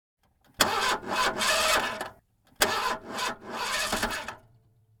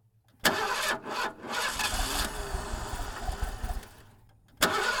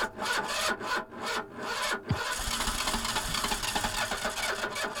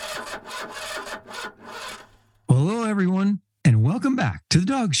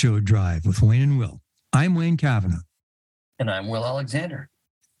Dog Show Drive with Wayne and Will. I'm Wayne Cavanaugh. And I'm Will Alexander.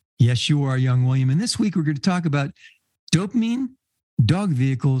 Yes, you are, young William. And this week we're going to talk about dopamine, dog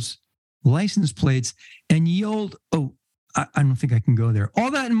vehicles, license plates, and ye old, I don't think I can go there. All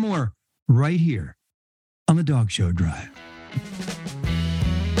that and more right here on the Dog Show Drive.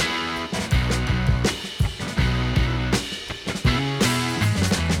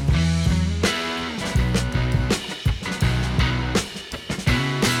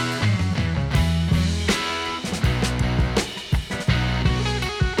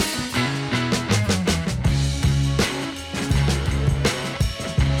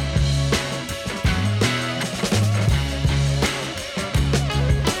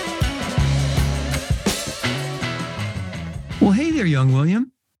 Well, hey there, young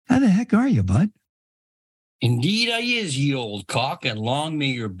William. How the heck are you, bud? Indeed I is, ye old cock, and long may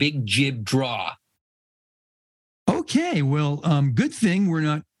your big jib draw. Okay, well, good thing we're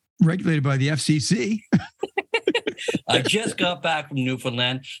not regulated by the FCC. I just got back from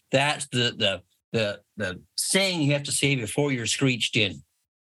Newfoundland. That's the saying you have to say before you're screeched in.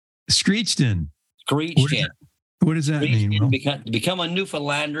 Screeched in. Screeched in. What does that mean? Will? To become a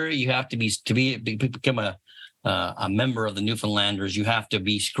Newfoundlander, you have to become a member of the Newfoundlanders. You have to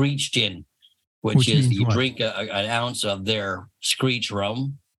be screeched in, which is you what? Drink an ounce of their screech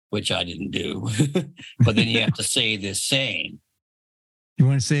rum, which I didn't do. But then you have to say this saying. You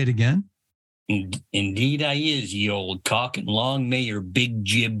want to say it again? Indeed I is, ye old cock, and long may your big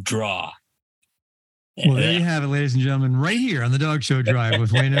jib draw. Well, there you have it, ladies and gentlemen, right here on the Dog Show Drive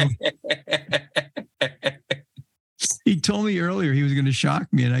with Wayne. He told me earlier he was going to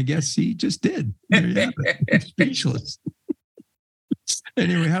shock me, and I guess he just did. There you have it. Speechless.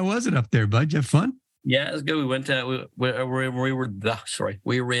 Anyway, how was it up there, bud? Did you have fun? Yeah, it was good. We went to we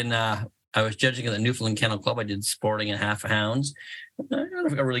were in. I was judging at the Newfoundland Kennel Club. I did sporting and half hounds. I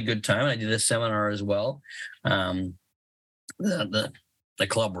had a really good time. I did a seminar as well. The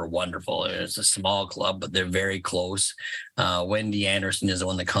club were wonderful. It's a small club, but they're very close. Wendy Anderson is the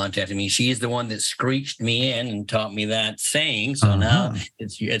one that contacted me. She's the one that screeched me in and taught me that saying. So now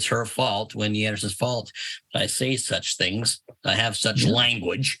it's her fault, Wendy Anderson's fault. I say such things. I have such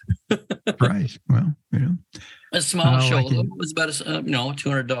language. Right. Well, a small show. It was about a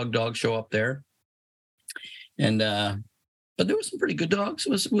 200 dog show up there, and but there were some pretty good dogs.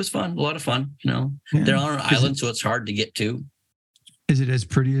 It was fun. A lot of fun. They're on an island, so it's hard to get to. Is it as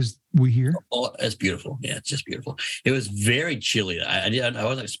pretty as we hear? Oh, it's beautiful. Yeah, it's just beautiful. It was very chilly. I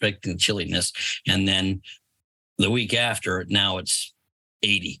wasn't expecting chilliness. And then the week after, now it's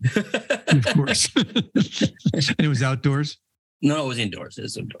 80. Of course. And it was outdoors? No, it was indoors.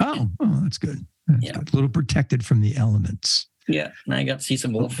 Oh, that's good. That's good. A little protected from the elements. Yeah, and I got to see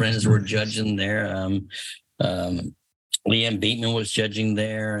some old friends who were judging there. Leanne Bateman was judging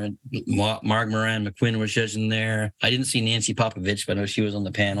there. Mark Moran McQuinn was judging there. I didn't see Nancy Popovich, but I know she was on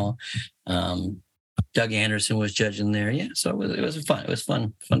the panel. Doug Anderson was judging there. Yeah, so it was fun. It was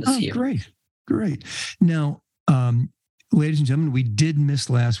fun to see. Great. Now, ladies and gentlemen, we did miss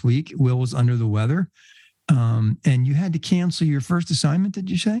last week. Will was under the weather, and you had to cancel your first assignment. Did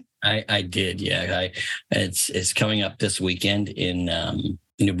you say? I did. Yeah, it's coming up this weekend in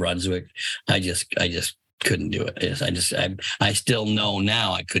New Brunswick. I just couldn't do it. I still know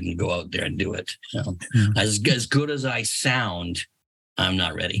now I couldn't go out there and do it. As good as I sound, I'm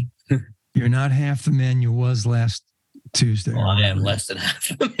not ready. You're not half the man you was last Tuesday. Well, I am less than half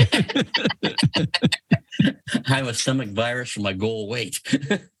the man. I have a stomach virus from my goal weight.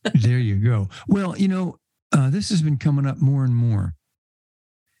 There you go. Well, this has been coming up more and more.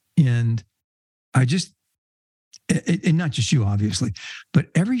 And and not just you, obviously, but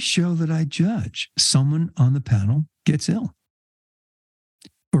every show that I judge, someone on the panel gets ill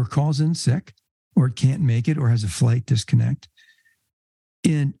or calls in sick or can't make it or has a flight disconnect.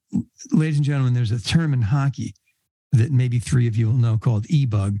 And ladies and gentlemen, there's a term in hockey that maybe three of you will know called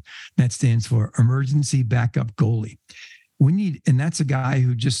EBUG. That stands for emergency backup goalie. And that's a guy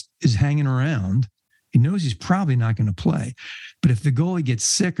who just is hanging around. He knows he's probably not going to play. But if the goalie gets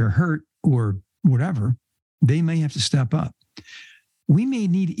sick or hurt or whatever, they may have to step up. We may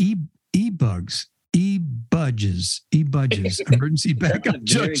need e-budges, emergency backup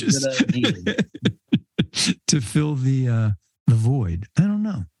judges to fill the void. I don't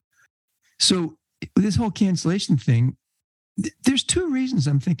know. So this whole cancellation thing, there's two reasons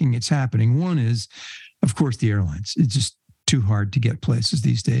I'm thinking it's happening. One is, of course, the airlines. It's just too hard to get places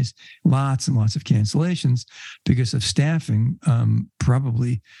these days. Lots and lots of cancellations because of staffing,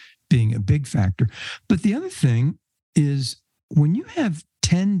 probably being a big factor. But the other thing is when you have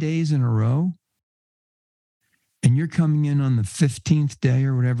 10 days in a row and you're coming in on the 15th day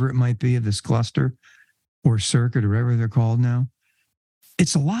or whatever it might be of this cluster or circuit or whatever they're called now,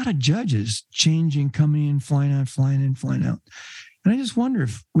 it's a lot of judges changing, coming in, flying out, flying in, flying out. And I just wonder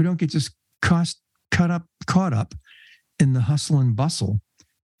if we don't get just caught up in the hustle and bustle.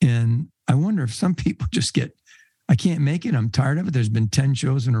 And I wonder if some people just get, I can't make it. I'm tired of it. There's been 10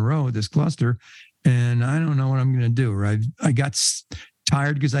 shows in a row at this cluster, and I don't know what I'm going to do. Or I got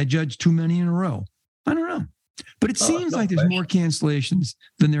tired because I judged too many in a row. I don't know. But it seems like there's more cancellations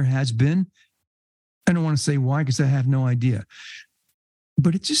than there has been. I don't want to say why, because I have no idea.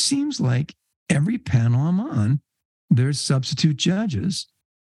 But it just seems like every panel I'm on, there's substitute judges,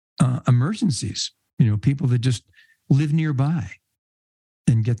 emergencies, people that just live nearby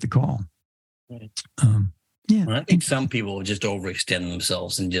and get the call. Right. Yeah. Well, I think some people just overextend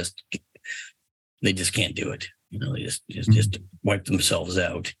themselves and they just can't do it. They just wipe themselves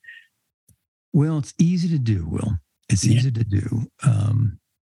out. Well, it's easy to do, Will. It's easy to do.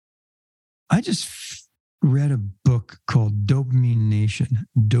 I just read a book called Dopamine Nation.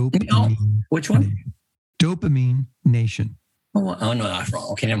 Which one? Dopamine Nation. Oh no, that's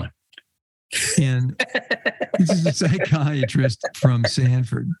wrong. Okay, never mind. And this is a psychiatrist from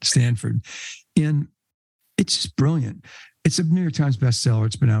Stanford. And it's just brilliant. It's a New York Times bestseller.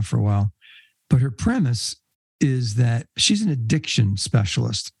 It's been out for a while. But her premise is that she's an addiction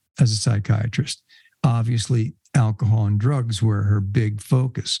specialist as a psychiatrist. Obviously, alcohol and drugs were her big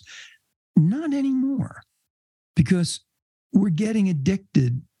focus. Not anymore, because we're getting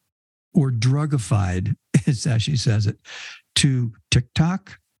addicted or drugified, as she says it, to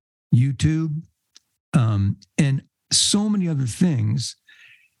TikTok, YouTube, and so many other things.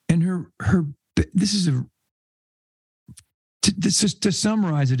 And to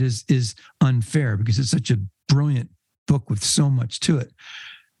summarize it is unfair, because it's such a brilliant book with so much to it.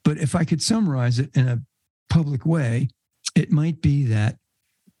 But if I could summarize it in a public way, it might be that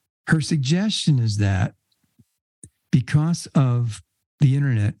her suggestion is that because of the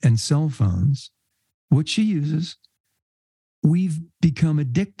internet and cell phones, which she uses, we've become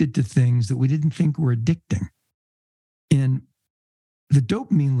addicted to things that we didn't think were addicting. And the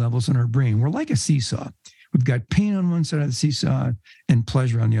dopamine levels in our brain, we're like a seesaw. We've got pain on one side of the seesaw and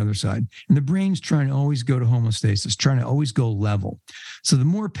pleasure on the other side. And the brain's trying to always go to homeostasis, trying to always go level. So the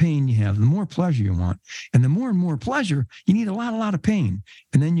more pain you have, the more pleasure you want. And the more and more pleasure, you need a lot of pain.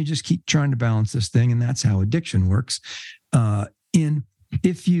 And then you just keep trying to balance this thing. And that's how addiction works. And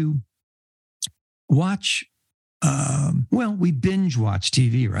if you watch, we binge watch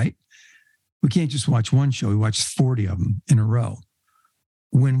TV, right? We can't just watch one show. We watch 40 of them in a row.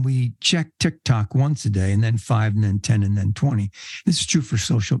 When we check TikTok once a day, and then 5, and then 10, and then 20, this is true for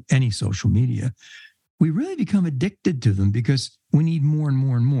any social media, we really become addicted to them because we need more and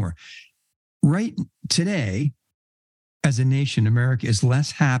more and more. Right today, as a nation, America is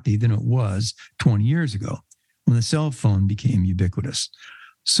less happy than it was 20 years ago when the cell phone became ubiquitous.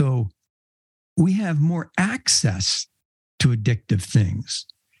 So we have more access to addictive things.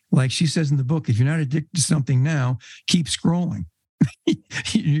 Like she says in the book, if you're not addicted to something now, keep scrolling.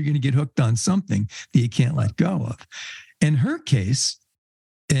 You're going to get hooked on something that you can't let go of. In her case,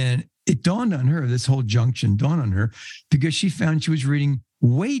 and it dawned on her, this whole junction dawned on her, because she found she was reading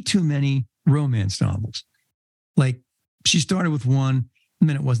way too many romance novels. Like, she started with one, and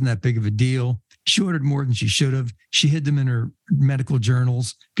then it wasn't that big of a deal. She ordered more than she should have. She hid them in her medical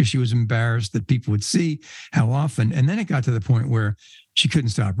journals because she was embarrassed that people would see how often. And then it got to the point where she couldn't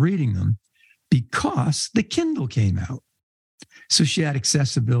stop reading them because the Kindle came out. So she had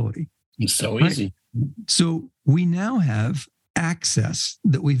accessibility. It's so easy. Right? So we now have access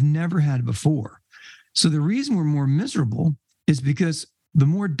that we've never had before. So the reason we're more miserable is because the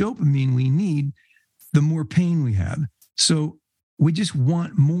more dopamine we need, the more pain we have. So we just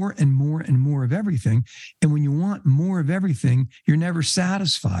want more and more and more of everything. And when you want more of everything, you're never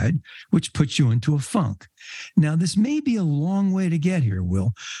satisfied, which puts you into a funk. Now, this may be a long way to get here,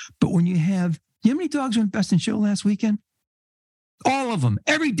 Will, but when you know how many dogs went best in show last weekend? All of them.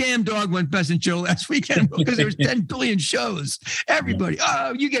 Every damn dog went best in show last weekend because there was 10 billion shows. Everybody,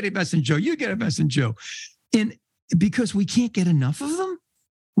 you get a best in show. You get a best in show. And because we can't get enough of them,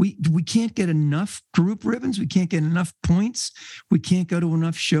 we can't get enough group ribbons. We can't get enough points. We can't go to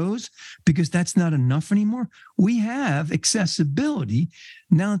enough shows because that's not enough anymore. We have accessibility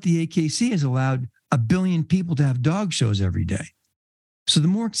now that the AKC has allowed 1 billion people to have dog shows every day. So the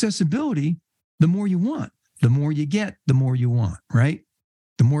more accessibility, the more you want. The more you get, the more you want, right?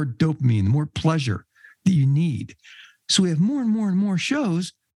 The more dopamine, the more pleasure that you need. So we have more and more and more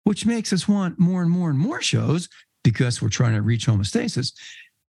shows, which makes us want more and more and more shows because we're trying to reach homeostasis.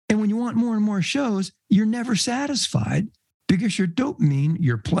 And when you want more and more shows, you're never satisfied because your dopamine,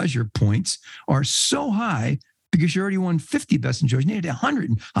 your pleasure points are so high because you already won 50 best in shows. You need 100,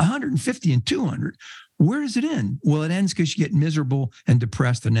 150, and 200. Where does it end? Well, it ends because you get miserable and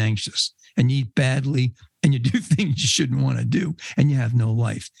depressed and anxious, and you eat badly, and you do things you shouldn't want to do, and you have no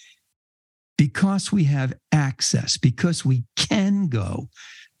life. Because we have access, because we can go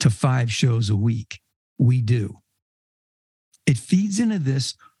to 5 shows a week, we do. It feeds into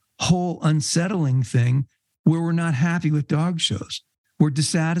this whole unsettling thing where we're not happy with dog shows. We're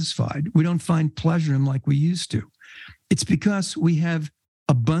dissatisfied. We don't find pleasure in them like we used to. It's because we have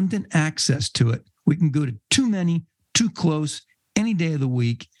abundant access to it. We can go to too many, too close, any day of the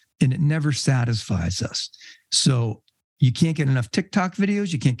week, and it never satisfies us. So you can't get enough TikTok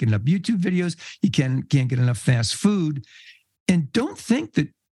videos. You can't get enough YouTube videos. You can't get enough fast food. And don't think that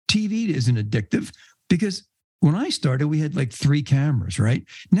TV isn't addictive, because when I started, we had like 3 cameras, right?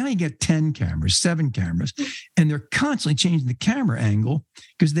 Now you get 10 cameras, 7 cameras, and they're constantly changing the camera angle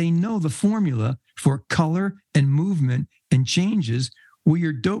because they know the formula for color and movement and changes where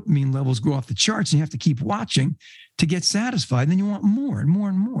your dopamine levels go off the charts, and you have to keep watching to get satisfied. And then you want more and more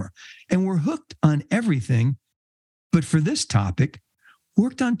and more. And we're hooked on everything. But for this topic,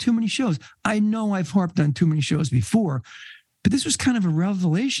 worked on too many shows. I know I've harped on too many shows before, but this was kind of a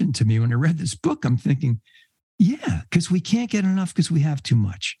revelation to me when I read this book. I'm thinking, yeah, because we can't get enough because we have too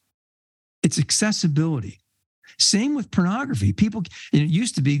much. It's accessibility. Same with pornography. People, it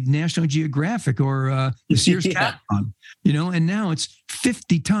used to be National Geographic or the Sears catalog, and now it's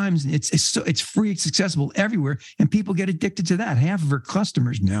 50 times. It's free. It's accessible everywhere, and people get addicted to that. Half of our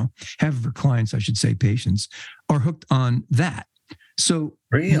customers now, half of our clients, I should say, patients, are hooked on that. So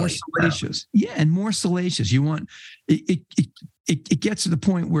really? More salacious, and more salacious. You want it gets to the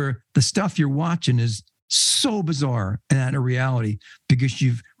point where the stuff you're watching is so bizarre and out of reality because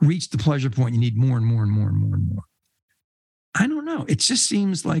you've reached the pleasure point. You need more and more and more and more and more. I don't know. It just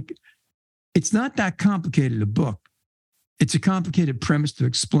seems like it's not that complicated a book. It's a complicated premise to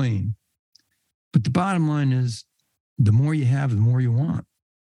explain. But the bottom line is the more you have, the more you want.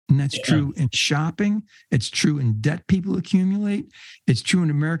 And that's true in shopping. It's true in debt people accumulate. It's true in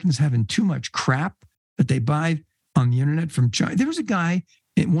Americans having too much crap that they buy on the internet from China. There was a guy,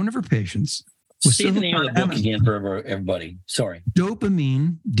 one of her patients, say the name of the book again for everybody. Sorry.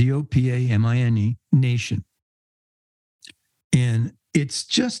 Dopamine, Dopamine Nation. And it's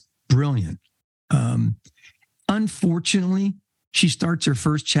just brilliant. Unfortunately, she starts her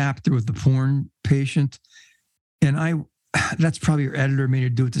first chapter with the porn patient. And that's probably her editor made her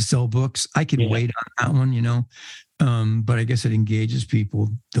do it to sell books. I could wait on that one, but I guess it engages people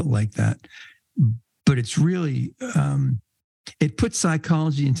that like that. But it's really... it puts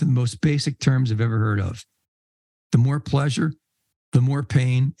psychology into the most basic terms I've ever heard of. The more pleasure, the more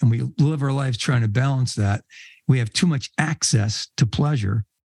pain, and we live our lives trying to balance that. We have too much access to pleasure.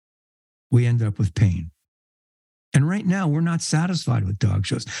 We end up with pain. And right now, we're not satisfied with dog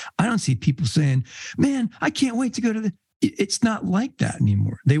shows. I don't see people saying, man, I can't wait to go to It's not like that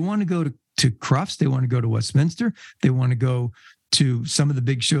anymore. They want to go to Crufts. They want to go to Westminster. They want to go to some of the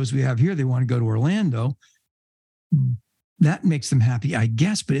big shows we have here. They want to go to Orlando. That makes them happy, I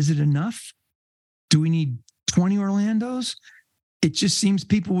guess, but is it enough? Do we need 20 Orlandos? It just seems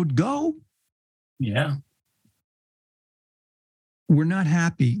people would go. Yeah. We're not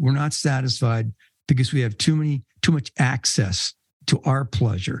happy. We're not satisfied because we have too much access to our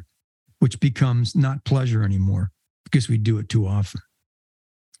pleasure, which becomes not pleasure anymore because we do it too often.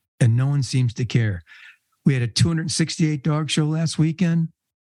 And no one seems to care. We had a 268 dog show last weekend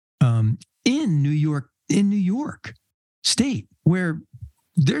in New York State, where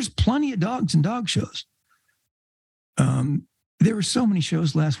there's plenty of dogs and dog shows. There were so many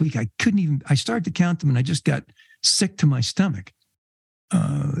shows last week. I started to count them and I just got sick to my stomach.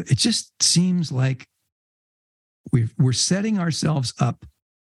 It just seems like we're setting ourselves up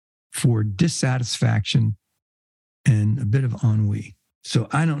for dissatisfaction and a bit of ennui. So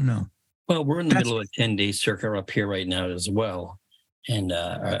I don't know. Well, we're in the middle of a 10-day circuit up here right now as well. And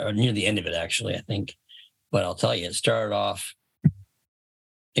or near the end of it, actually, I think. But I'll tell you, it started off,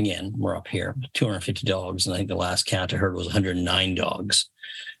 again, we're up here, 250 dogs. And I think the last count I heard was 109 dogs.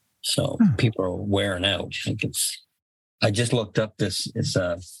 So people are wearing out. I just looked up it's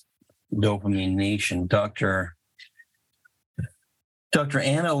Dopamine Nation. Dr.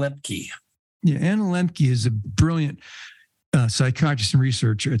 Anna Lepke. Yeah, Anna Lepke is a brilliant psychiatrist and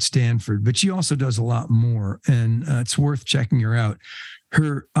researcher at Stanford, but she also does a lot more. And it's worth checking her out.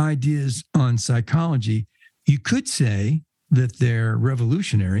 Her ideas on psychology, you could say that they're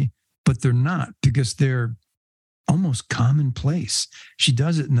revolutionary, but they're not, because they're almost commonplace. She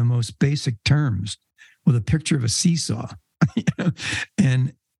does it in the most basic terms with a picture of a seesaw.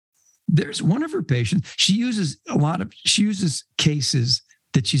 And there's one of her patients, she uses cases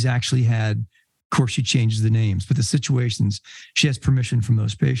that she's actually had. Of course, she changes the names, but the situations, she has permission from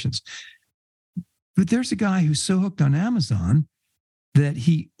those patients. But there's a guy who's so hooked on Amazon that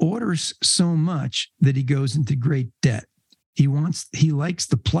he orders so much that he goes into great debt. He likes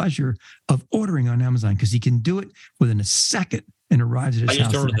the pleasure of ordering on Amazon because he can do it within a second and arrives at his house.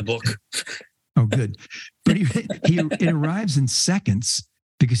 I just ordered the book. Oh, good. But it arrives in seconds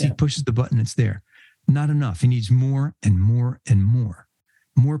because he pushes the button. It's there. Not enough. He needs more and more and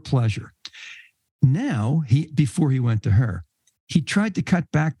more pleasure. Now, before he went to her, he tried to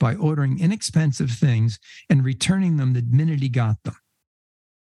cut back by ordering inexpensive things and returning them the minute he got them,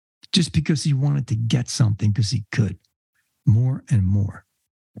 just because he wanted to get something because he could. More and more.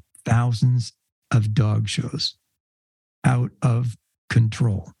 Thousands of dog shows out of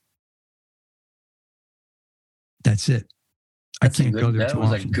control. That's it. I can't go there too often.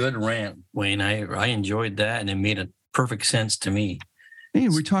 That was a good rant, Wayne. I enjoyed that, and it made a perfect sense to me. Hey,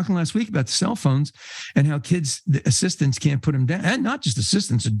 we were talking last week about the cell phones and how the assistants can't put them down, and not just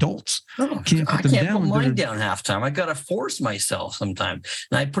assistants, adults can't put them down. I can't put mine down half time. I got to force myself sometimes,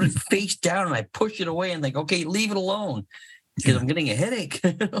 and I put it face down and I push it away and think, okay, leave it alone because I'm getting a headache.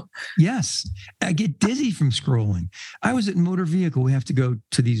 Yes, I get dizzy from scrolling. I was at motor vehicle. We have to go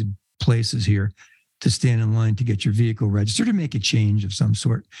to these places here to stand in line to get your vehicle registered to make a change of some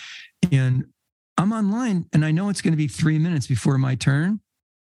sort, and I'm online and I know it's going to be 3 minutes before my turn.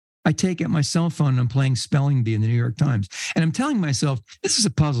 I take out my cell phone and I'm playing spelling bee in the New York Times. And I'm telling myself, this is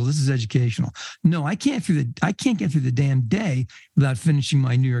a puzzle. This is educational. No, I can't get through the damn day without finishing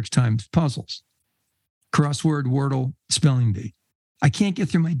my New York Times puzzles. Crossword, Wordle, spelling bee. I can't get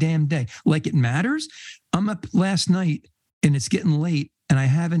through my damn day. Like it matters. I'm up last night and it's getting late and I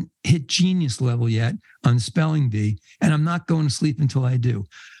haven't hit genius level yet on spelling bee. And I'm not going to sleep until I do.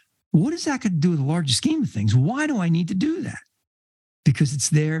 What is that got to do with the larger scheme of things? Why do I need to do that? Because it's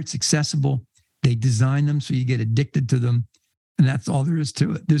there, it's accessible. They design them so you get addicted to them. And that's all there is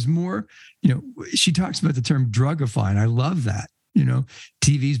to it. There's more, she talks about the term drugified. I love that.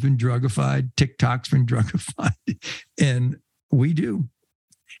 TV's been drugified, TikTok's been drugified, and we do.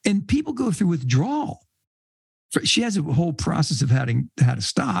 And people go through withdrawal. She has a whole process of how to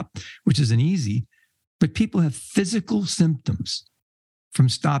stop, which isn't easy, but people have physical symptoms from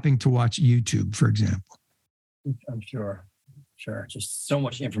stopping to watch YouTube, for example. I'm sure. Just so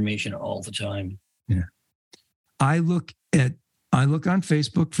much information all the time. Yeah. I look on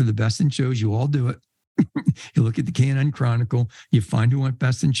Facebook for the best in shows. You all do it. You look at the K&N Chronicle. You find who went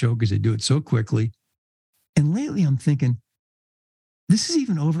best in show because they do it so quickly. And lately I'm thinking, this is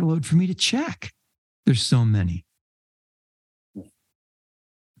even overload for me to check. There's so many. I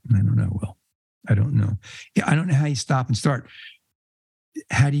don't know, Will. I don't know. Yeah, I don't know how you stop and start.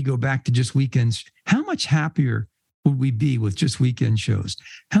 How do you go back to just weekends? How much happier would we be with just weekend shows?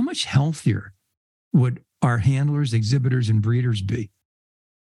 How much healthier would our handlers, exhibitors, and breeders be?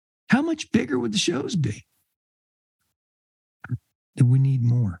 How much bigger would the shows be? We need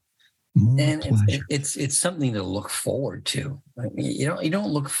more and pleasure. It's something to look forward to. I mean, you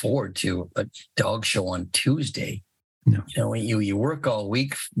don't look forward to a dog show on Tuesday. No. You work all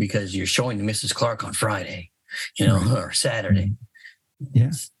week because you're showing to Mrs. Clark on Friday, or Saturday.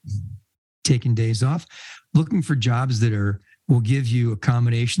 Yes. Taking days off, looking for jobs that will give you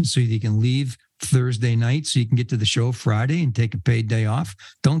accommodations so you can leave Thursday night so you can get to the show Friday and take a paid day off.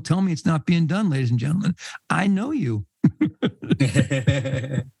 Don't tell me it's not being done, ladies and gentlemen. I know you.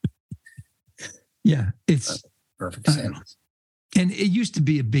 Yeah, it's perfect sense. And it used to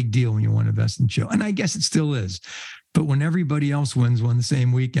be a big deal when you won a best in show, and I guess it still is. But when everybody else wins one the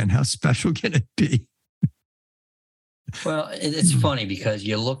same weekend, how special can it be? Well, it's funny because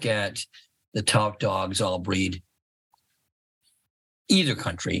you look at the top dogs all breed either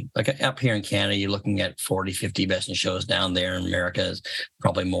country. Like up here in Canada, you're looking at 40, 50 best in shows. Down there in America is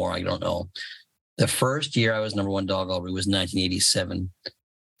probably more. I don't know. The first year I was number one dog all breed was 1987.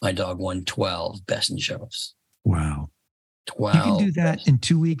 My dog won 12 best in shows. Wow. 12. You can do that in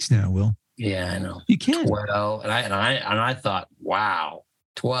 2 weeks now, Will. Yeah, I know. You can. 12. And I thought, wow,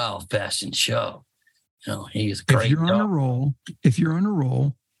 12 best in show. He's great. If you're on a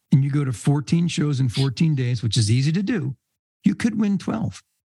roll and you go to 14 shows in 14 days, which is easy to do, you could win 12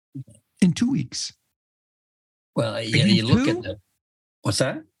 in 2 weeks. Well, yeah, you look at the, what's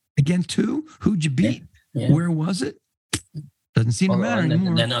that? Against who? Who'd you beat? Yeah. Where was it? Doesn't seem to matter anymore.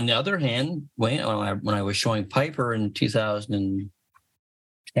 And then on the other hand, when I was showing Piper in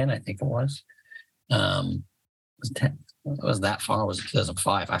 2010, I think it was, It was that far. Was it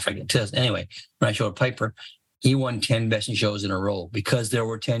 2005? I forget. Anyway, when I showed Piper, he won 10 best in shows in a row because there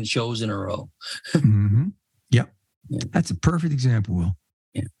were 10 shows in a row. Mm-hmm. Yep. Yeah. That's a perfect example, Will.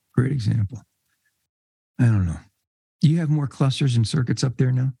 Yeah. Great example. I don't know. Do you have more clusters and circuits up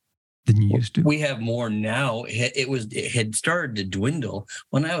there now than you used to? We have more now. It had started to dwindle.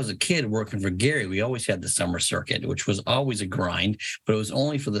 When I was a kid working for Gary, we always had the summer circuit, which was always a grind, but it was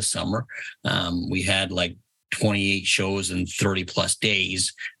only for the summer. We had like 28 shows in 30 plus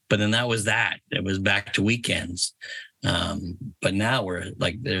days, but then that was that. It was back to weekends. But now we're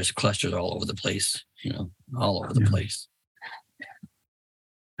like, there's clusters all over the place, all over the place.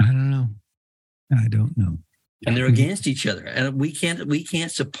 I don't know. And they're against each other. And we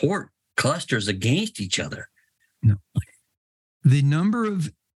can't support clusters against each other. No. The number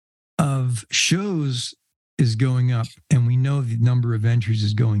of shows is going up, and we know the number of entries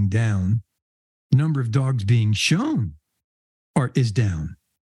is going down. The number of dogs being shown is down.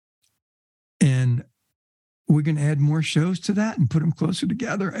 And we're going to add more shows to that and put them closer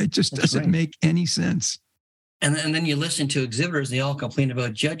together. It just doesn't make any sense. And then you listen to exhibitors, they all complain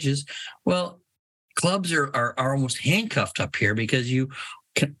about judges. Well, clubs are almost handcuffed up here because you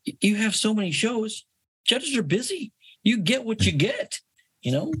have so many shows. Judges are busy. You get what you get,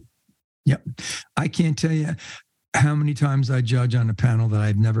 Yep. I can't tell you how many times I judge on a panel that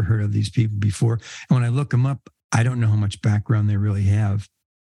I've never heard of these people before. And when I look them up, I don't know how much background they really have.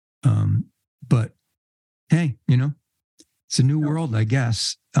 But hey, it's a new world, I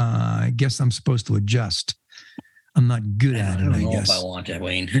guess. I guess I'm supposed to adjust. I'm not good at it, I guess. If I want to,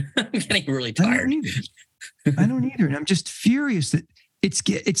 Wayne. I'm getting really tired. I don't either. And I'm just furious that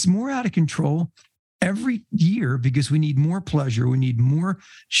it's more out of control every year because we need more pleasure. We need more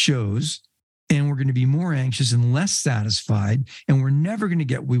shows, and we're going to be more anxious and less satisfied. And we're never going to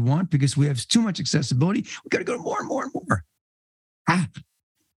get what we want because we have too much accessibility. We've got to go to more and more and more.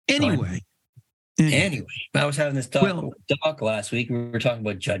 Anyway, I was having this talk last week. We were talking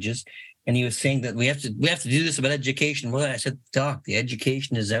about judges. And he was saying that we have to do this about education. Well, I said, Doc, the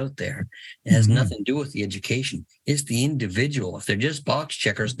education is out there. It has nothing to do with the education. It's the individual. If they're just box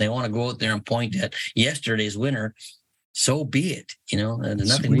checkers and they want to go out there and point at yesterday's winner, so be it. There's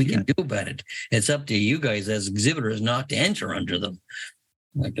nothing we can do about it. It's up to you guys as exhibitors not to enter under them.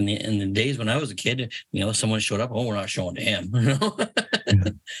 Like in the days when I was a kid, someone showed up, we're not showing to him.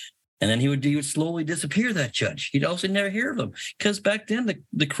 Yeah. And then he would slowly disappear, that judge. You'd also never hear of him because back then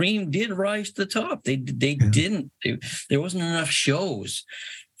the cream did rise to the top. They didn't. There wasn't enough shows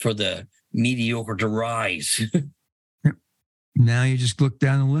for the mediocre to rise. Now you just look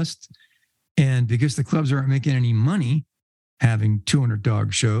down the list, and because the clubs aren't making any money, having 200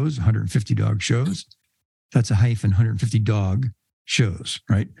 dog shows, 150 dog shows, that's a hyphen, 150 dog shows,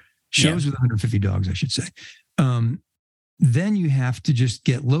 right? Shows with 150 dogs, I should say. Then you have to just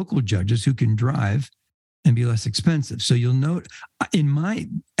get local judges who can drive and be less expensive. So you'll note, in my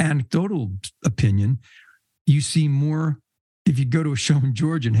anecdotal opinion, you see more if you go to a show in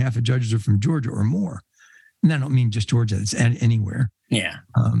Georgia and half the judges are from Georgia or more. And I don't mean just Georgia, it's anywhere. Yeah.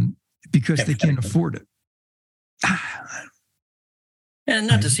 Because they can't afford it. And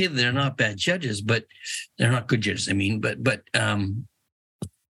not to say that they're not bad judges, but they're not good judges. I mean, but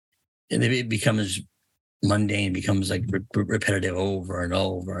it becomes mundane, becomes like repetitive over and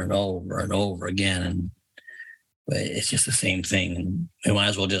over and over and over again, and it's just the same thing. And we might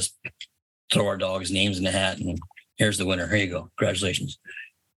as well just throw our dogs' names in the hat and here's the winner. Here you go. Congratulations.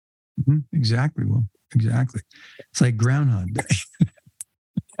 Mm-hmm. Exactly. Well, exactly. It's like Groundhog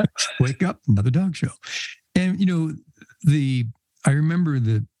Day. Wake up, another dog show. And I remember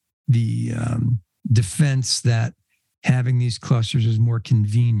the defense that having these clusters is more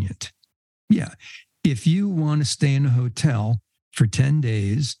convenient. Yeah. If you want to stay in a hotel for 10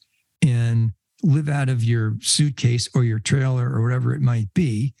 days and live out of your suitcase or your trailer or whatever it might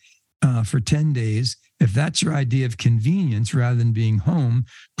be for 10 days, if that's your idea of convenience rather than being home,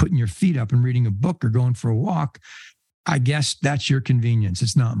 putting your feet up and reading a book or going for a walk, I guess that's your convenience.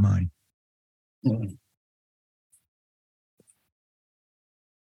 It's not mine. Mm-hmm.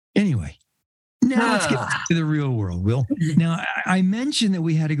 Anyway. Now let's get to the real world, Will. Now, I mentioned that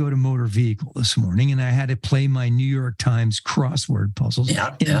we had to go to motor vehicle this morning, and I had to play my New York Times crossword puzzles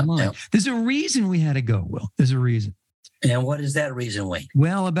in line. Yeah. There's a reason we had to go, Will. There's a reason. And what is that reason, Wayne?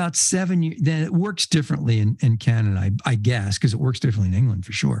 Well, about 7 years. Then it works differently in Canada, I guess, because it works differently in England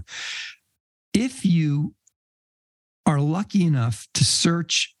for sure. If you are lucky enough to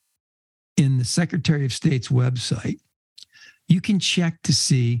search in the Secretary of State's website, you can check to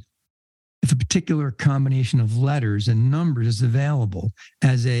see if a particular combination of letters and numbers is available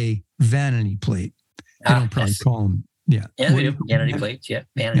as a vanity plate. They don't probably call them. Yeah. Yeah, they do. Vanity plates. Yeah,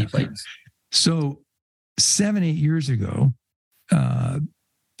 vanity plates. So 7-8 years ago,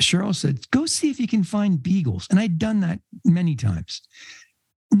 Cheryl said, go see if you can find beagles. And I'd done that many times.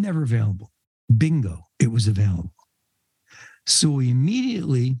 Never available. Bingo, it was available. So we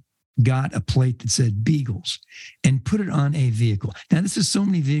immediately got a plate that said beagles and put it on a vehicle. Now, this is so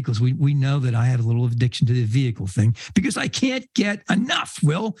many vehicles. We know that I have a little addiction to the vehicle thing because I can't get enough,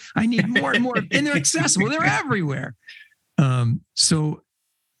 Will. I need more and more. And they're accessible. They're everywhere. So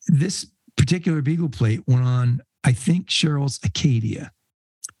this particular beagle plate went on, I think, Cheryl's Acadia.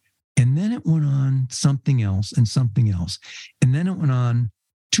 And then it went on something else and something else. And then it went on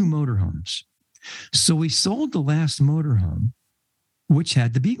 2 motorhomes. So we sold the last motorhome, which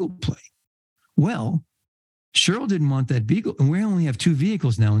had the beagle plate. Well, Cheryl didn't want that beagle. And we only have 2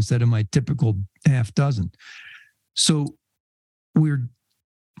 vehicles now instead of my typical half dozen. So we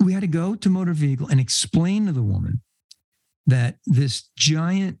had to go to motor vehicle and explain to the woman that this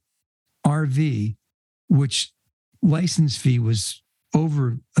giant RV, which license fee was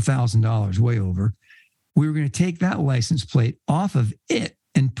over $1,000, way over, we were going to take that license plate off of it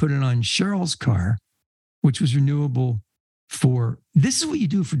and put it on Cheryl's car, which was renewable for, this is what you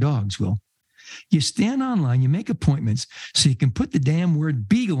do for dogs, Will. You stand online, you make appointments so you can put the damn word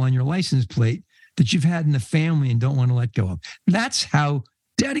beagle on your license plate that you've had in the family and don't want to let go of. That's how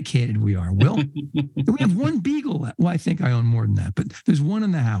dedicated we are, Will. We have 1 beagle left. Well, I think I own more than that, but there's 1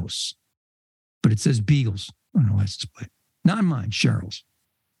 in the house. But it says beagles on the license plate. Not mine, Cheryl's.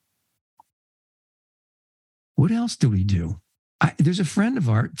 What else do we do? There's a friend of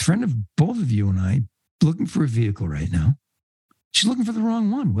both of you and I, looking for a vehicle right now. She's looking for the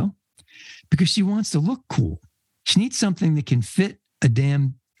wrong one, Will, because she wants to look cool. She needs something that can fit a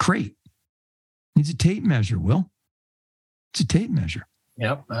damn crate. Needs a tape measure, Will. It's a tape measure.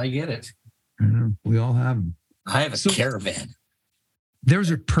 Yep, I get it. We all have them. I have a Caravan.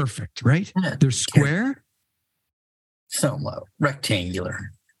 Theirs are perfect, right? Yeah, they're square. So low,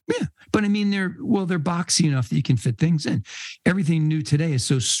 rectangular. Yeah, but I mean, they're boxy enough that you can fit things in. Everything new today is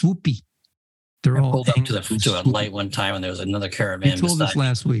so swoopy. They're all pulled up to a light one time, and there was another Caravan. You told us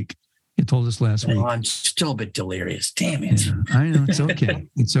last week. Oh, I'm still a bit delirious. Damn it! Yeah, I know, it's okay.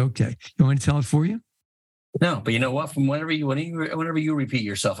 It's okay. You want me to tell it for you? No, but you know what? From whenever you repeat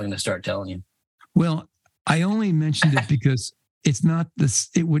yourself, I'm going to start telling you. Well, I only mentioned it because it's not this.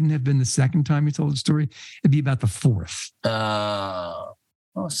 It wouldn't have been the second time you told the story. It'd be about the 4th.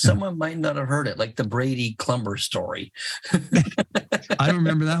 Well, someone might not have heard it, like the Brady Clumber story. I don't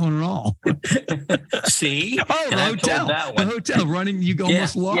remember that one at all. See? Oh, the hotel running. You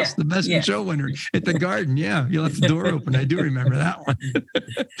almost lost the best in show winner at the Garden. Yeah, you left the door open. I do remember that one.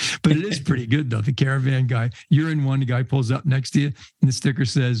 But it is pretty good, though. The Caravan guy, you're in one, the guy pulls up next to you, and the sticker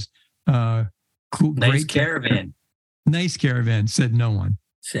says, cool, nice great Caravan. Nice Caravan, said no one.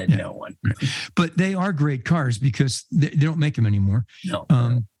 No one. But they are great cars because they don't make them anymore. No.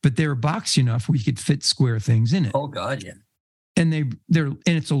 But they're boxy enough where you could fit square things in it. Oh God, yeah. And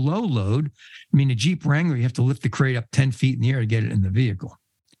it's a low load. I mean, a Jeep Wrangler, you have to lift the crate up 10 feet in the air to get it in the vehicle.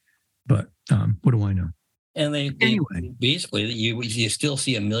 But what do I know? And they basically you still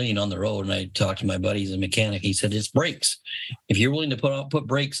see a million on the road. And I talked to my buddy, he's a mechanic. He said it's brakes. If you're willing to put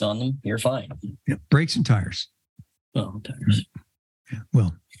brakes on them, you're fine. Yeah, brakes and tires. Oh, tires. Yeah.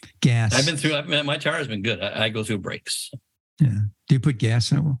 Well, gas. I've been through. My tire has been good. I go through brakes. Yeah. Do you put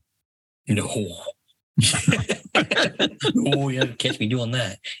gas in it? Will? No. Oh, you have to catch me doing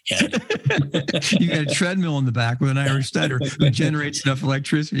that. Yeah. You got a treadmill in the back with an Irish setter who generates enough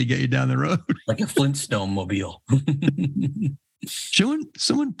electricity to get you down the road, like a Flintstone mobile.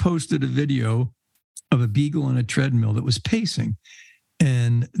 Someone posted a video of a beagle on a treadmill that was pacing,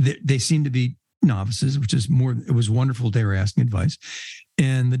 and they seemed to be novices, which is more, it was wonderful. They were asking advice,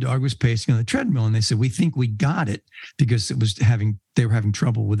 and the dog was pacing on the treadmill, and they said, we think we got it because they were having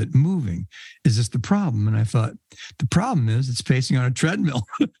trouble with it moving. Is this the problem? And I thought, the problem is it's pacing on a treadmill.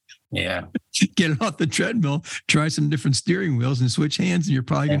 Yeah. Get it off the treadmill, try some different steering wheels and switch hands, and you're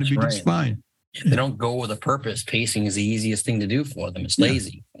probably going to be just fine. They don't go with a purpose. Pacing is the easiest thing to do for them. It's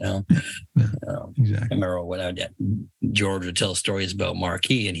lazy, you know. Exactly. I remember when George would tell stories about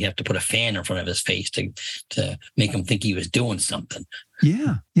Marquis, and he had to put a fan in front of his face to make him think he was doing something.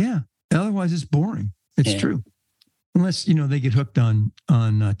 Yeah. Otherwise, it's boring. It's true. Unless they get hooked on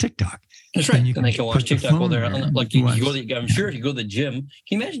TikTok. That's right. And they can watch TikTok while they're on. Like I'm sure if you go to the gym,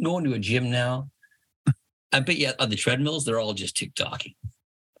 can you imagine going to a gym now? I bet you on the treadmills, they're all just TikToking.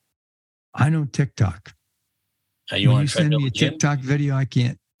 I know TikTok. Are you on a treadmill? Send me a TikTok video. I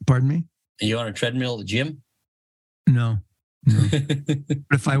can't. Pardon me? Are you on a treadmill at the gym? No. No. But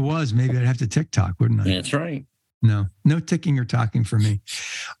if I was, maybe I'd have to TikTok, wouldn't I? That's right. No ticking or talking for me.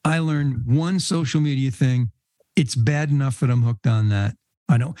 I learned one social media thing. It's bad enough that I'm hooked on that.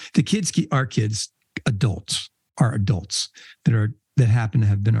 I don't. The kids, our kids, adults that happen to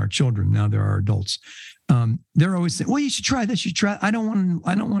have been our children. Now they're our adults. They're always saying, "Well, you should try this. You should try." I don't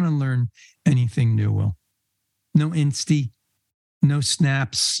want to learn anything new. Will, no Insty, no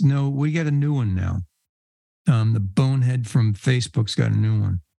Snaps, no. We got a new one now. The bonehead from Facebook's got a new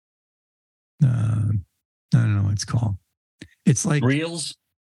one. I don't know what it's called. It's like Reels.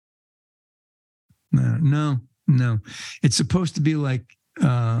 No. It's supposed to be like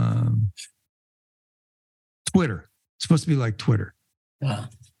Twitter. It's supposed to be like Twitter. Wow.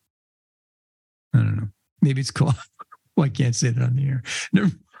 I don't know. Maybe it's called. Well, I can't say that on the air.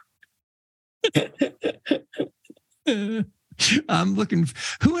 I'm looking.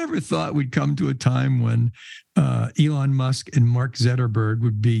 Whoever thought we'd come to a time when Elon Musk and Mark Zuckerberg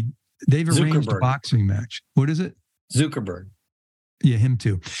would be? They've arranged a boxing match. What is it? Zuckerberg. Yeah, him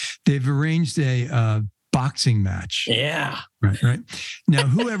too. They've arranged a boxing match. Yeah. Right. Now,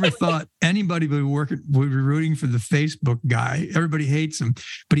 whoever thought anybody would be rooting for the Facebook guy? Everybody hates him,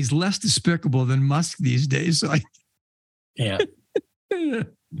 but he's less despicable than Musk these days. So yeah. When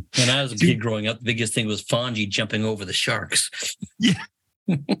I was a kid growing up, the biggest thing was Fonzie jumping over the sharks. Yeah.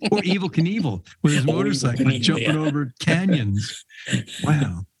 Or Evel Knievel with his motorcycle jumping over canyons.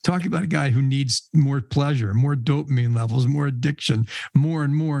 Wow. Talking about a guy who needs more pleasure, more dopamine levels, more addiction, more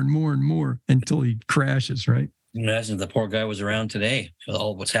and more and more and more until he crashes, right? Imagine if the poor guy was around today with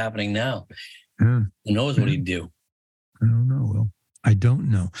all what's happening now. Yeah. Who knows what he'd do? I don't know, Will. I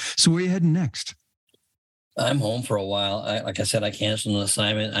don't know. So where are you heading next? I'm home for a while. Like I said, I canceled an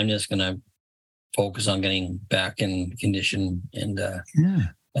assignment. I'm just going to focus on getting back in condition. And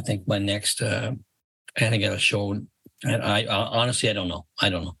I think my next, I kind of got a show. I honestly, I don't know.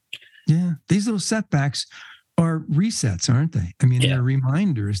 Yeah. These little setbacks are resets, aren't they? I mean, they're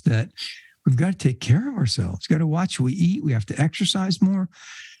reminders that we've got to take care of ourselves. We've got to watch what we eat. We have to exercise more.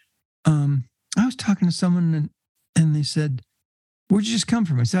 I was talking to someone and they said, "Where'd you just come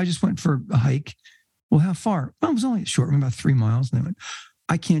from?" I said, "I just went for a hike." "Well, how far?" "Well, it was only a short one, about 3 miles." And they went,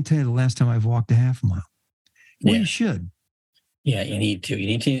 "I can't tell you the last time I've walked a half mile." Well, you should. Yeah, you need to.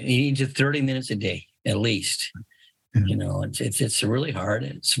 You need to 30 minutes a day, at least. Yeah. You know, it's really hard.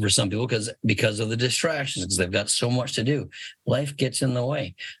 It's for some people because of the distractions, because they've got so much to do. Life gets in the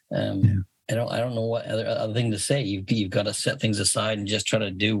way. I don't know what other thing to say. You've got to set things aside and just try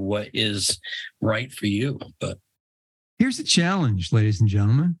to do what is right for you. But here's the challenge, ladies and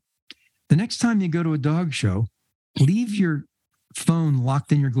gentlemen. The next time you go to a dog show, leave your phone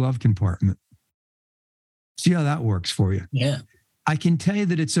locked in your glove compartment. See how that works for you. Yeah. I can tell you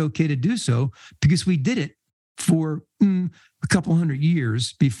that it's okay to do so because we did it for a couple 100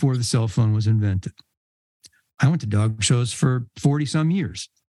 years before the cell phone was invented. I went to dog shows for 40 some years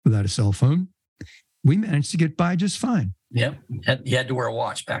without a cell phone. We managed to get by just fine. Yeah. You had to wear a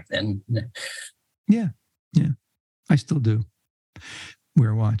watch back then. Yeah. I still do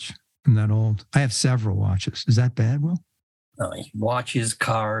wear a watch. I'm that old. I have several watches. Is that bad, Will? Watches,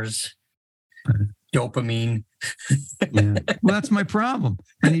 cars, dopamine. Yeah. Well, that's my problem.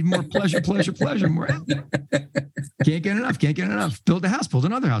 I need more pleasure, more. Can't get enough. Build a house, build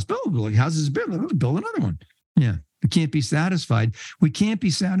another house. Build houses, build another one. Yeah. We can't be satisfied. We can't be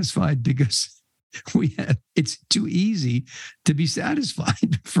satisfied because it's too easy to be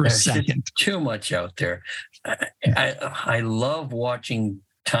satisfied for a second. Too much out there. I love watching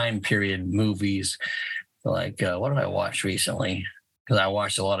time period movies. Like, what did I watch recently? Because I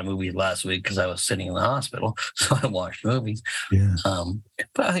watched a lot of movies last week because I was sitting in the hospital, so I watched movies. Yeah.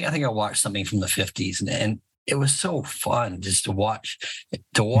 But I think I watched something from the 50s, and it was so fun just to watch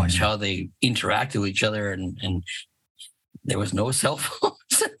how they interact with each other, and there was no cell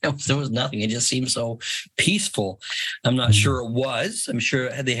phones. There was nothing. It just seemed so peaceful. I'm not sure it was. I'm sure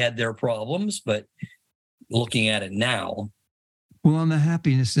they had their problems, but looking at it now. Well, on the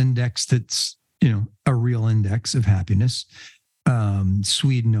happiness index, that's a real index of happiness.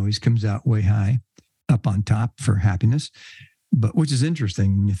 Sweden always comes out way high, up on top for happiness, but which is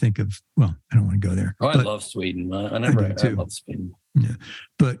interesting when you think of. Well, I don't want to go there. Oh, I love Sweden. I love Sweden. Yeah,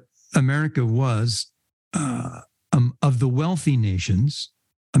 but America was of the wealthy nations.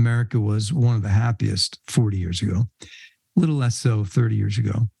 America was one of the happiest 40 years ago, a little less so 30 years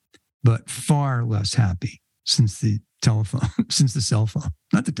ago, but far less happy since the telephone, since the cell phone,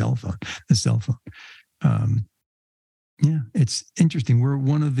 not the telephone, the cell phone. Yeah, it's interesting. We're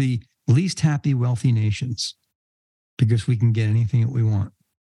one of the least happy, wealthy nations because we can get anything that we want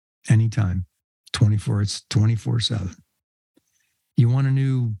anytime, 24/7. You want a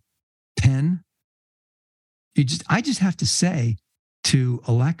new pen? I just have to say to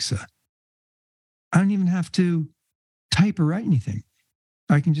Alexa, I don't even have to type or write anything.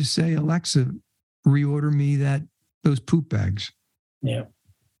 I can just say, Alexa, reorder me those poop bags. Yeah.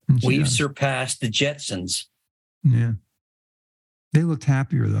 We've surpassed the Jetsons. Yeah. They looked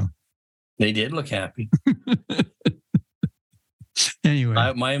happier though. They did look happy. Anyway.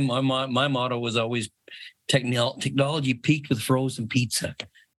 My motto was always technology peaked with frozen pizza.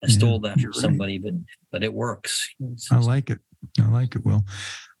 I stole that from somebody, but it works. I like it. Will.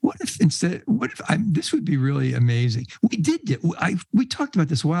 What if this would be really amazing. We talked about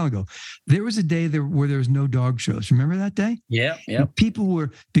this a while ago. There was a day where there was no dog shows. Remember that day? Yeah. People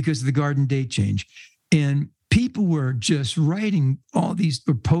were, because of the garden date change, and people were just posting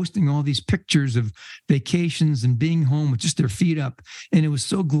all these pictures of vacations and being home with just their feet up. And it was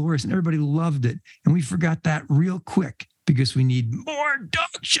so glorious and everybody loved it. And we forgot that real quick because we need more dog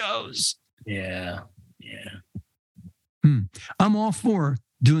shows. Yeah. I'm all for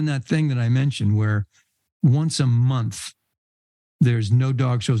doing that thing that I mentioned where once a month there's no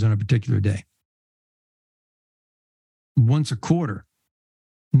dog shows on a particular day. Once a quarter,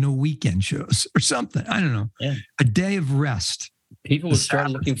 no weekend shows or something. I don't know. Yeah. A day of rest. People would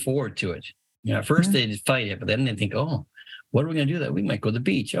start looking forward to it. At first they'd fight it, but then they think, oh, what are we going to do that? We might go to the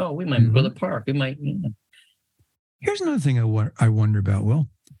beach. Oh, we might go to the park. We might. Here's another thing I wonder about, Will.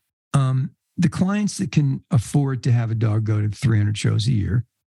 The clients that can afford to have a dog go to 300 shows a year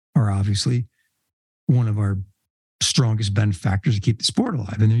are obviously one of our strongest benefactors to keep the sport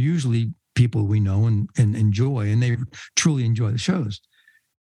alive. And they're usually people we know and enjoy, and they truly enjoy the shows.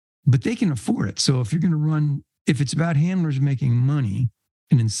 But they can afford it. So if you're going to run, if it's about handlers making money,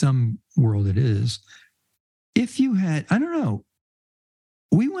 and in some world it is, if you had, I don't know,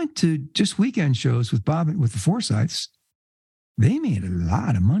 we went to just weekend shows with Bob, with the Forsyths. They made a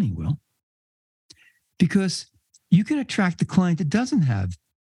lot of money, Will. Because you can attract the client that doesn't have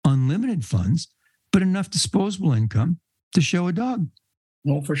unlimited funds, but enough disposable income to show a dog.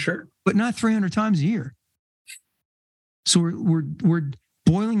 Well, for sure. But not 300 times a year. So we're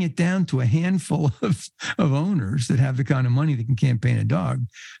boiling it down to a handful of owners that have the kind of money that can campaign a dog,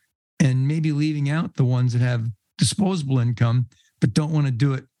 and maybe leaving out the ones that have disposable income but don't want to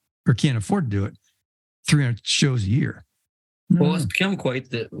do it or can't afford to do it 300 shows a year. Well, it's become quite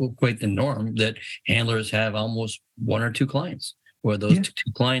the norm that handlers have almost one or two clients, where those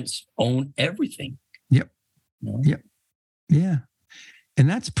two clients own everything. Yep. Yep. Yeah. And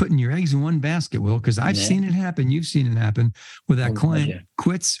that's putting your eggs in one basket, Will, because I've seen it happen. You've seen it happen where that client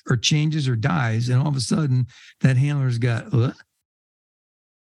quits or changes or dies, and all of a sudden that handler's got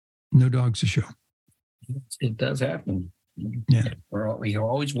no dogs to show. It does happen. Yeah. You're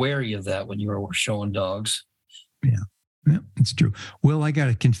always wary of that when you're showing dogs. Yeah. Yeah, it's true. Will, I got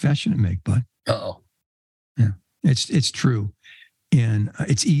a confession to make, bud. Uh-oh. Yeah, it's true. And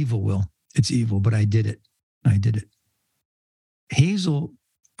it's evil, Will. It's evil, but I did it. Hazel,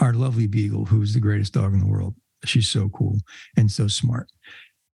 our lovely beagle, who's the greatest dog in the world, she's so cool and so smart,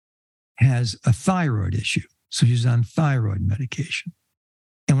 has a thyroid issue. So she's on thyroid medication.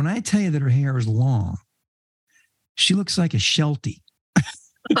 And when I tell you that her hair is long, she looks like a Sheltie.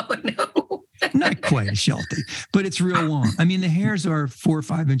 Oh, no. Not quite a Sheltie, but it's real long. I mean, the hairs are 4 or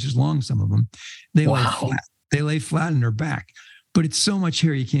 5 inches long, some of them. They lay flat in her back, but it's so much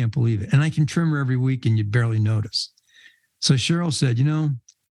hair you can't believe it. And I can trim her every week and you barely notice. So Cheryl said,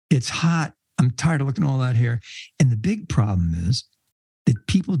 it's hot. I'm tired of looking at all that hair. And the big problem is that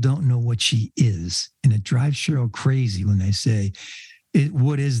people don't know what she is. And it drives Cheryl crazy when they say,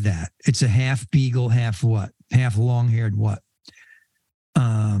 what is that? It's a half beagle, half what? Half long-haired what?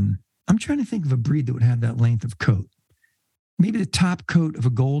 I'm trying to think of a breed that would have that length of coat. Maybe the top coat of a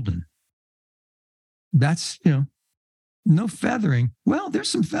golden. That's, no feathering. Well, there's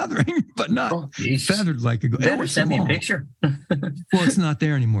some feathering, but not feathered like a golden. Better send me a picture. Well, it's not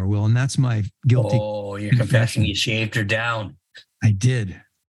there anymore, Will, and that's my guilty. Oh, you're confessing you shaved her down. I did.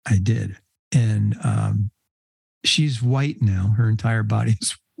 And she's white now. Her entire body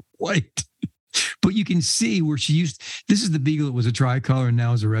is white. But you can see where this is the beagle that was a tricolor and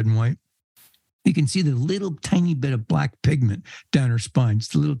now is a red and white. You can see the little tiny bit of black pigment down her spine,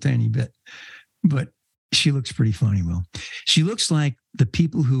 just a little tiny bit. But she looks pretty funny, Will. She looks like the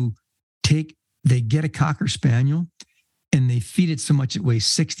people who they get a Cocker Spaniel and they feed it so much it weighs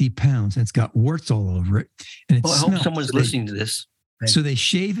 60 pounds and it's got warts all over it. And I hope someone's listening to this. So they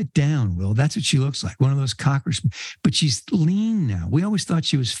shave it down, Will. That's what she looks like, one of those Cockers. But she's lean now. We always thought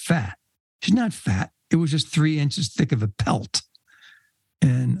she was fat. She's not fat. It was just 3 inches thick of a pelt.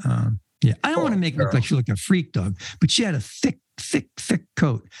 And Yeah. I don't want to make it look like she looked like a freak dog, but she had a thick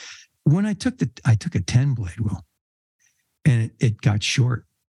coat. When I took a 10 blade, Will, and it got short.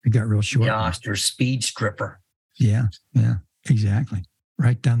 It got real short. Yeah, your speed stripper. Yeah, exactly.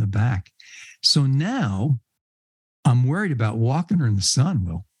 Right down the back. So now I'm worried about walking her in the sun,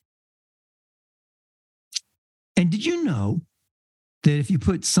 Will. And did you know that if you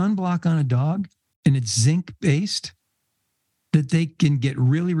put sunblock on a dog and it's zinc based, that they can get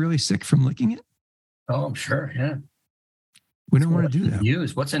really, really sick from licking it? Oh, I'm sure. Yeah. We don't want to do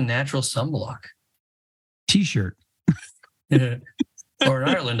that. What's a natural sunblock? T-shirt. Or in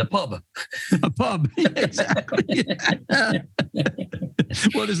Ireland, a pub. A pub. Exactly.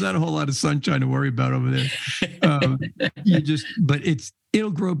 Well, there's not a whole lot of sunshine to worry about over there. But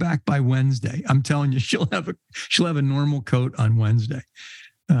it'll grow back by Wednesday. I'm telling you, she'll have a normal coat on Wednesday.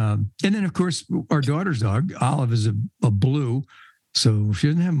 And then, of course, our daughter's dog, Olive, is a blue, so she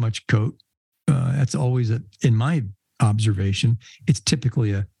doesn't have much coat. That's always in my observation, it's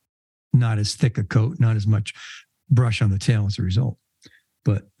typically not as thick a coat, not as much brush on the tail as a result.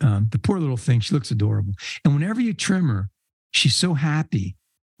 But the poor little thing, she looks adorable. And whenever you trim her, she's so happy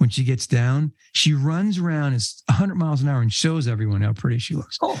when she gets down. She runs around at 100 miles an hour and shows everyone how pretty she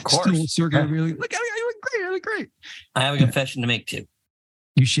looks. Oh, of course. Still circle, really, look, I look great. I look great. I have a confession to make too.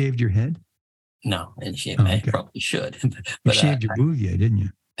 You shaved your head? No, I didn't shave. I probably should. But you shaved your bouvier, didn't you?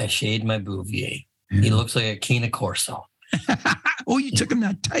 I shaved my bouvier. Yeah. He looks like a Kina Corso. Oh, you took him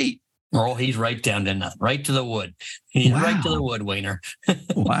that tight. Oh, he's right down to nothing. Right to the wood. He's right to the wood, Wayner.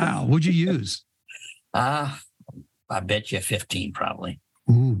 Wow. What'd you use? I bet you 15 probably.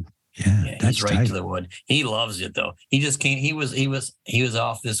 Ooh, yeah. That's he's right tight. to the wood. He loves it though. He just can't. He was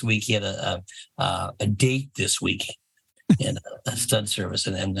off this week. He had a date this week in a stud service,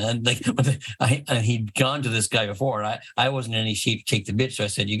 and he'd gone to this guy before. And I wasn't in any shape to take the bitch, so I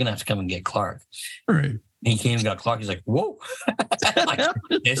said, "You're gonna have to come and get Clark." Right. And he came and got Clark. He's like, "Whoa, like,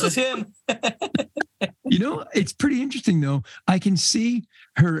 this is him." You know, it's pretty interesting though. I can see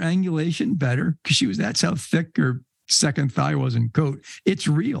her angulation better because that's how thick her second thigh was in coat. It's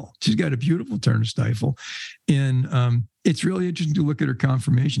real. She's got a beautiful turn stifle, and it's really interesting to look at her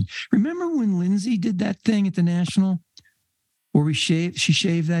conformation. Remember when Lindsay did that thing at the National? Where she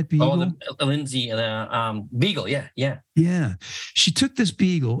shaved that beagle? Oh, Lindsay, beagle, yeah. Yeah. She took this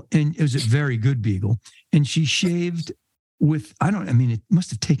beagle, and it was a very good beagle, and she shaved it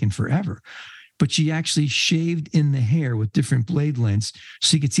must have taken forever, but she actually shaved in the hair with different blade lengths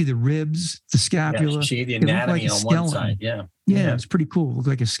so you could see the ribs, the scapula. Yeah, she shaved the anatomy on one side, yeah. Yeah, it's pretty cool. It looked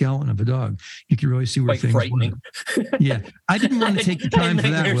like a skeleton of a dog. You can really see where things frightening. were. Yeah. I didn't want to take the time for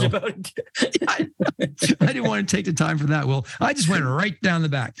that, Will. I didn't want to take the time for that, Will. I just went right down the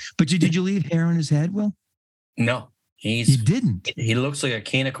back. But did you leave hair on his head, Will? No. You didn't? He looks like a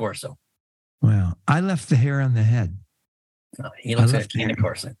Kina Corso. Wow. I left the hair on the head. No, he looks like a Kina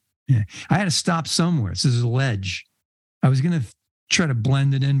Corso. Yeah. I had to stop somewhere. This is a ledge. I was going to try to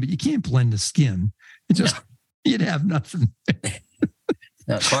blend it in, but you can't blend the skin. It's just... No. You'd have nothing.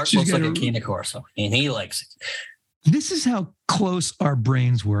 No, Clark looks like a Kina Corso, and he likes it. This is how close our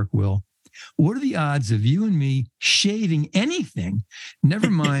brains work, Will. What are the odds of you and me shaving anything,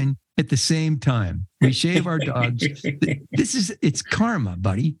 never mind at the same time? We shave our dogs. It's karma,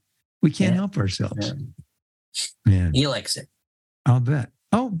 buddy. We can't help ourselves. Yeah. Man. He likes it. I'll bet.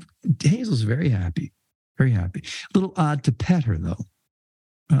 Oh, Hazel's very happy. Very happy. A little odd to pet her, though.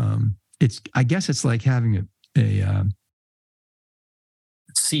 I guess it's like having a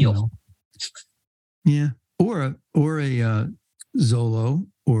seal, yeah, or a Zolo,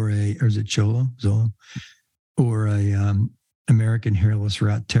 or is it Cholo Zolo, or a American hairless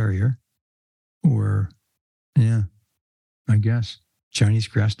rat terrier, or I guess Chinese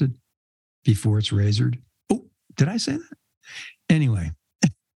crested before it's razored. Oh, did I say that? Anyway,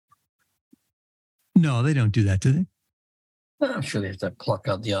 no, they don't do that, do they? I'm sure they have to pluck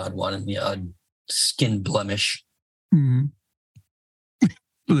out the odd one and the odd skin blemish. Mm-hmm.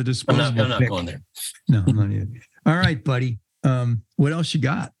 With a disposable I'm not going there. No, I'm not yet. All right, buddy. What else you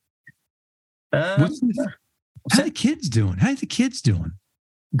got? How are the kids doing?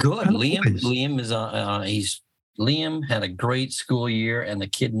 Good. Liam is Liam had a great school year, and the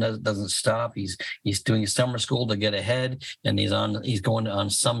kid doesn't stop. He's doing summer school to get ahead, and he's going on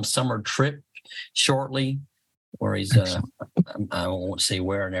some summer trip shortly, where he's I won't say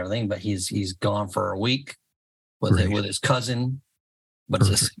where and everything, but he's gone for a week with his cousin, but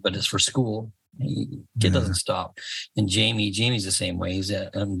it's for school. Kid doesn't stop. And Jamie's the same way. He's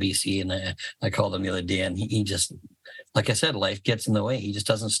at NBC, and I called him the other day, and he just, like I said, life gets in the way. He just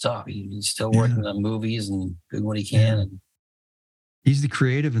doesn't stop. He's still working on movies and doing what he can. He's the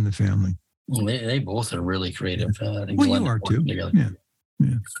creative in the family. Well, they both are really creative. Well, you are too. Yeah.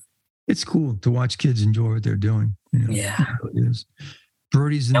 It's cool to watch kids enjoy what they're doing. Yeah. It is.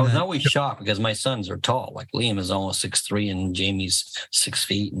 Brody's in I was always shocked because my sons are tall. Like Liam is almost 6'3" and Jamie's 6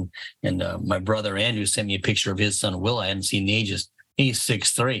 feet. And my brother Andrew sent me a picture of his son Will. I hadn't seen in ages. He's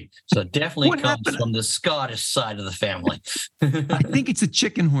 6'3". So it definitely comes from the Scottish side of the family. I think it's the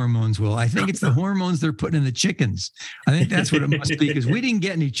chicken hormones, Will. I think it's the hormones they're putting in the chickens. I think that's what it must be, because we didn't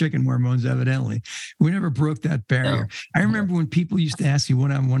get any chicken hormones, evidently. We never broke that barrier. No. I remember when people used to ask me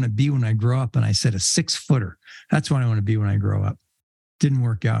what I want to be when I grow up, and I said a 6-footer. That's what I want to be when I grow up. Didn't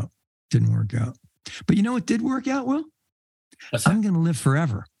work out. But you know what did work out, Will? I'm going to live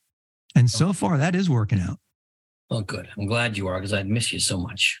forever. And so far, that is working out. Oh, good. I'm glad you are, because I'd miss you so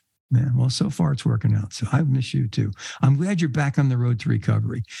much. Yeah, well, so far it's working out. So I miss you too. I'm glad you're back on the road to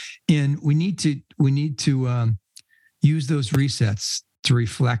recovery. And we need to use those resets to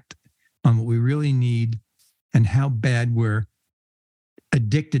reflect on what we really need and how bad we're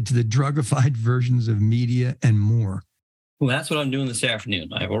addicted to the drugified versions of media and more. Well, that's what I'm doing this afternoon.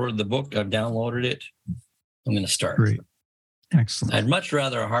 I've ordered the book. I've downloaded it. I'm going to start. Great. Excellent. I'd much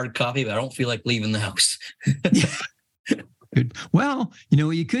rather a hard copy, but I don't feel like leaving the house. Good. Well, you know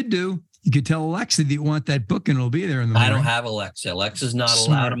what you could do? You could tell Alexa that you want that book and it'll be there in the morning. I don't have Alexa. Alexa's not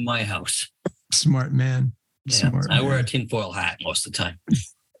allowed in my house. Smart man. Yeah, I wear a tinfoil hat most of the time.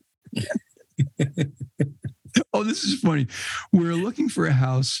 Oh, this is funny. We're looking for a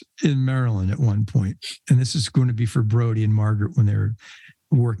house in Maryland at one point, and this is going to be for Brody and Margaret when they're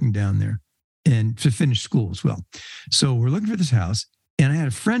working down there and to finish school as well. So we're looking for this house, and I had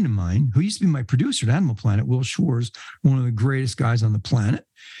a friend of mine who used to be my producer at Animal Planet, Will Schwartz, one of the greatest guys on the planet.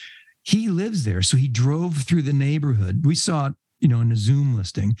 He lives there, so he drove through the neighborhood. We saw it, in the Zoom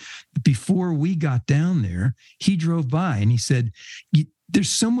listing. Before we got down there, he drove by and he said,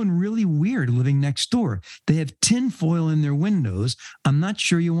 there's someone really weird living next door. They have tinfoil in their windows. I'm not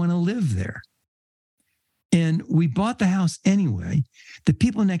sure you want to live there. And we bought the house anyway. The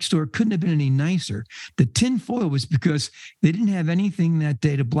people next door couldn't have been any nicer. The tinfoil was because they didn't have anything that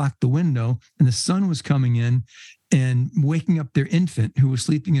day to block the window, and the sun was coming in and waking up their infant who was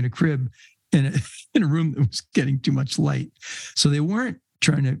sleeping in a crib in a room that was getting too much light. So they weren't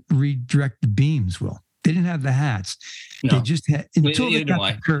trying to redirect the beams, Will. They didn't have the hats. No. They just had, until they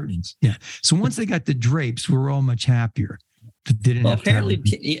got the curtains. Yeah. So once they got the drapes, we were all much happier. But they didn't have apparently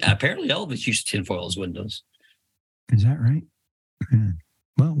Elvis used tinfoil as windows. Is that right? Yeah.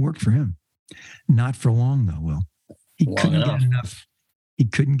 Well, it worked for him. Not for long, though, Will. He couldn't get enough. He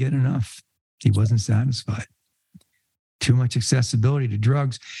couldn't get enough. He wasn't satisfied. Too much accessibility to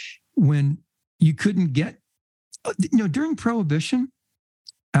drugs. When you couldn't get, during Prohibition,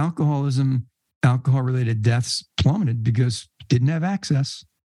 alcohol-related deaths plummeted because didn't have access.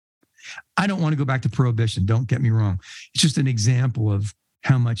 I don't want to go back to Prohibition. Don't get me wrong. It's just an example of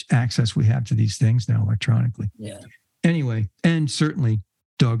how much access we have to these things now electronically. Yeah. Anyway, and certainly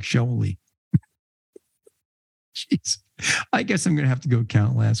Doug Showley. Jeez. I guess I'm going to have to go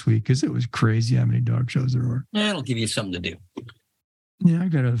count last week because it was crazy how many dog shows there were. That'll give you something to do. Yeah, I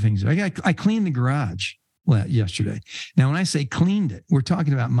got other things. I cleaned the garage yesterday. Now, when I say cleaned it, we're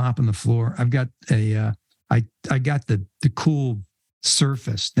talking about mopping the floor. I've got I got the cool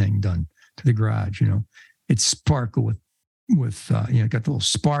surface thing done to the garage. It's sparkle with got the little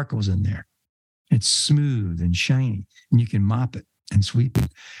sparkles in there. It's smooth and shiny, and you can mop it and sweep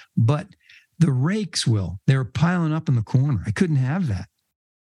it. But the rakes, they were piling up in the corner. I couldn't have that.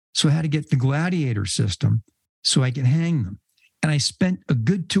 So I had to get the Gladiator system so I could hang them. And I spent a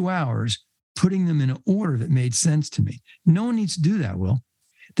good 2 hours putting them in an order that made sense to me. No one needs to do that, Will.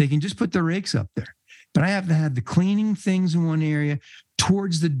 They can just put the rakes up there. But I have to have the cleaning things in one area.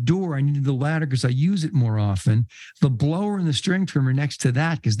 Towards the door, I needed the ladder because I use it more often. The blower and the string trimmer next to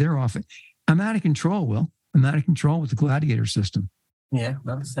that because they're often. I'm out of control, Will. I'm out of control with the Gladiator system. Yeah,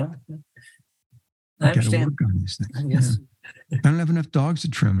 that's that. I understand. Work on these things. Yes. Yeah. I don't have enough dogs to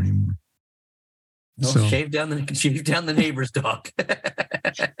trim anymore. Well, so, shave down the neighbor's dog.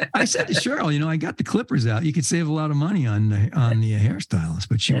 I said to Cheryl, I got the clippers out. You could save a lot of money on the hairstylist,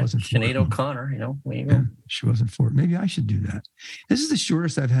 but she wasn't for it. Sinead O'Connor, there you go. She wasn't for it. Maybe I should do that. This is the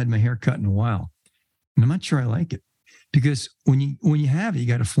shortest I've had my hair cut in a while, and I'm not sure I like it because when you have it, you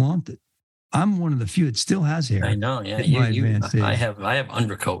got to flaunt it. I'm one of the few that still has hair. I know, yeah. I have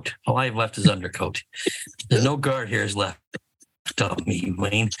undercoat. All I have left is undercoat. There's no guard hairs left on me,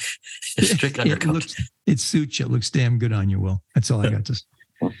 Wayne. It's strict undercoat. It suits you. It looks damn good on you, Will. That's all I got to say.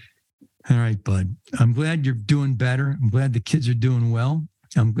 All right, bud. I'm glad you're doing better. I'm glad the kids are doing well.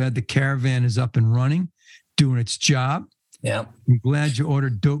 I'm glad the caravan is up and running, doing its job. Yeah. I'm glad you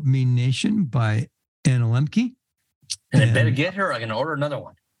ordered Dopamine Nation by Anna Lemke. And I better get her. I can order another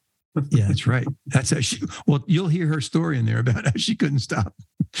one. Yeah, that's right. That's how well, you'll hear her story in there about how she couldn't stop.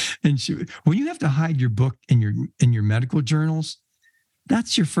 And when you have to hide your book in your medical journals,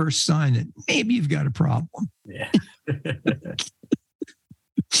 that's your first sign that maybe you've got a problem. Yeah.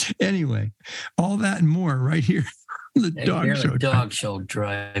 Anyway, all that and more right here on the Dog Show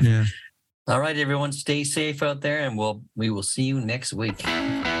Drive. Yeah. All right, everyone, stay safe out there, and we will see you next week.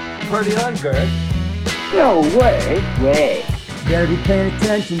 Party on, Greg. No way. Better be paying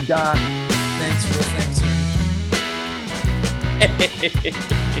attention, Doc. Thanks, sir.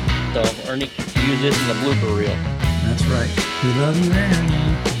 So Ernie can use this in the blooper reel. That's right. We love you, Ernie.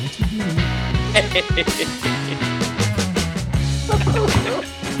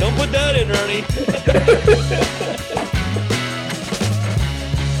 Don't put that in, Ernie.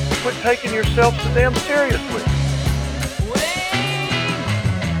 Quit taking yourself so damn seriously.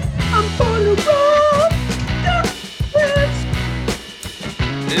 I'm gonna roll the best.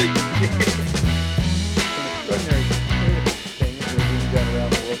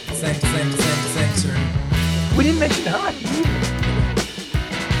 Thanks, sir. We didn't mention hockey either.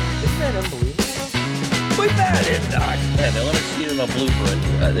 Isn't that unbelievable? Put that in, Doc. Yeah, they let us see it in a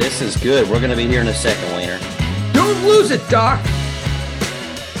blooper. This is good. We're going to be here in a second, Wiener. Don't lose it, Doc.